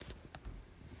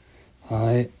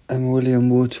Hi, I'm William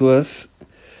Waterworth,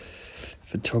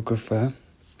 photographer.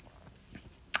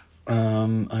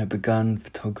 I began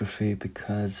photography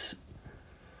because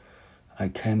I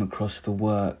came across the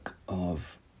work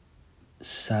of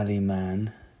Sally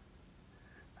Mann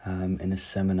in a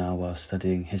seminar while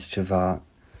studying history of art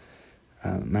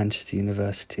at Manchester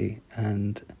University,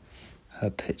 and her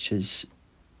pictures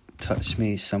touched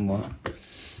me somewhat.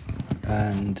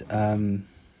 And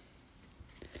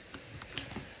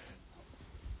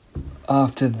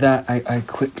after that, I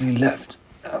quickly left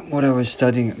what I was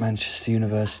studying at Manchester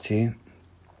University,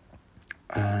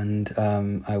 and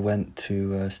I went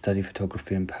to study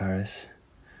photography in Paris,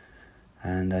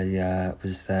 and I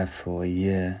was there for a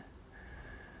year,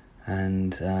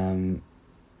 and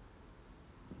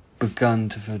begun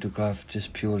to photograph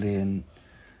just purely in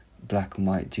black and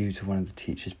white due to one of the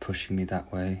teachers pushing me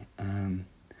that way,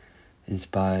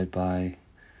 inspired by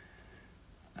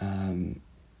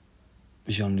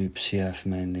Jean-Luc Sieff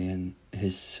mainly, and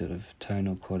his sort of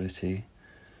tonal quality.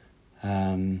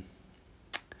 And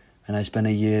I spent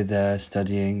a year there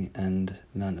studying and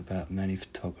learnt about many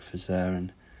photographers there,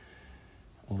 and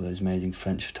all those amazing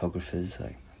French photographers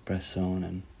like Bresson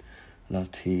and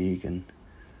Lartigue and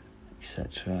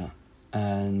etc.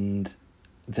 And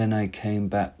then I came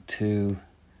back to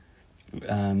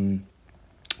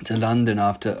London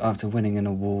after winning an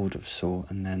award of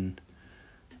sort, and then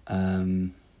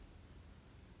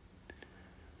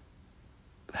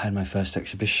had my first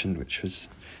exhibition, which was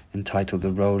entitled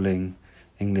The Rolling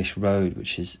English Road,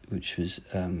 which was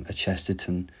a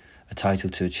title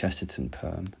to a Chesterton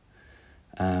poem,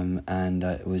 and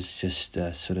it was just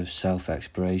a sort of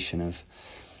self-exploration of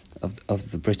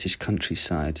the British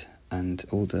countryside, and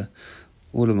all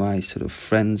of my sort of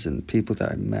friends and people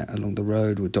that I met along the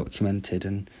road were documented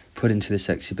and put into this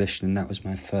exhibition, and that was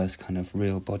my first kind of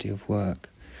real body of work.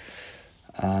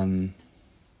 And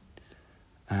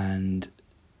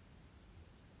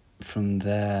from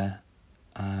there,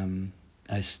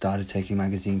 I started taking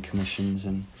magazine commissions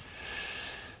and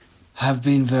have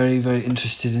been very, very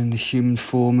interested in the human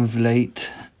form of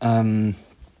late,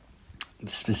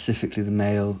 specifically the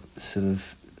male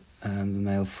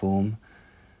form,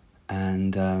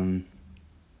 and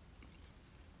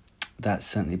that's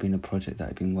certainly been a project that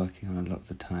I've been working on a lot of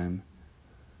the time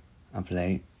of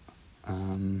late.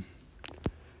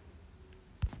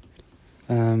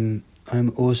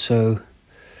 I'm also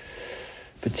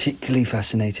particularly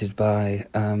fascinated by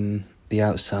the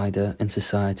outsider in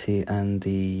society and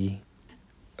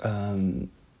and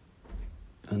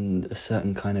a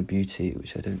certain kind of beauty,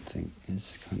 which I don't think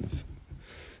is kind of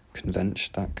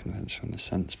conventional in a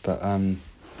sense, but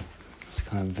it's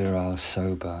kind of virile,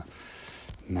 sober,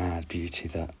 mad beauty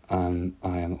that I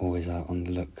am always out on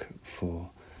the look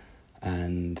for.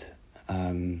 And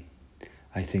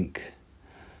I think,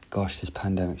 gosh, this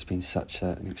pandemic's been such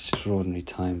an extraordinary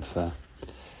time for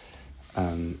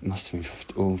must have been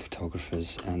for all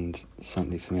photographers, and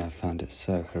certainly for me I found it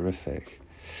so horrific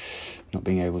not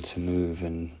being able to move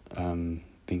and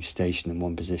being stationed in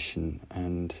one position,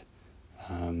 and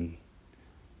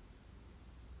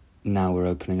now we're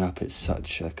opening up. It's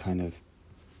such a kind of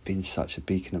been such a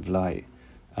beacon of light,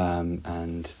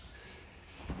 and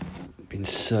been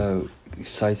so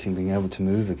exciting being able to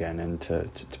move again and to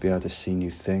be able to see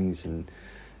new things and,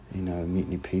 you know, meet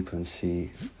new people and see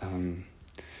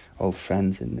old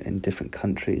friends in different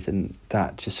countries, and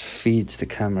that just feeds the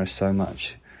camera so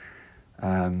much.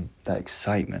 That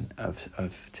excitement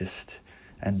of just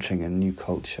entering a new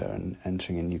culture and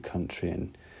entering a new country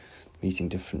and meeting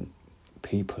different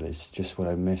people is just what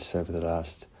I missed over the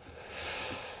last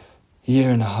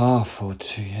year and a half or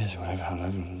 2 years,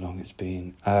 however long it's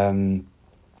been.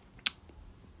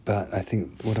 But I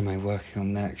think, what am I working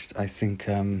on next? I think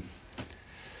I'm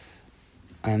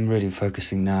really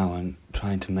focusing now on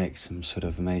trying to make some sort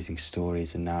of amazing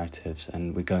stories and narratives,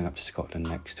 and we're going up to Scotland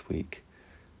next week,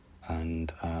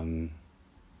 and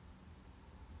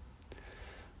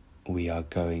we are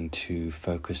going to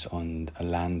focus on a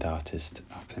land artist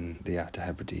up in the Outer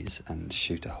Hebrides and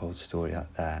shoot a whole story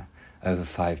out there over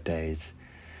 5 days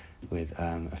with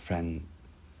a friend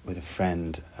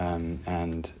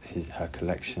and her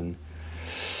collection,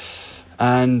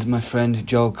 and my friend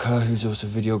Joel Kerr, who's also a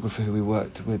videographer who we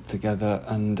worked with together.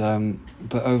 And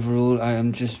but overall, I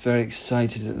am just very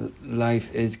excited that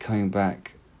life is coming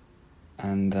back,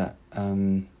 and that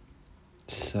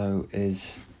so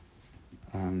is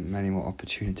many more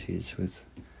opportunities with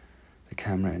the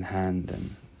camera in hand,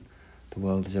 and the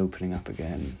world is opening up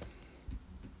again.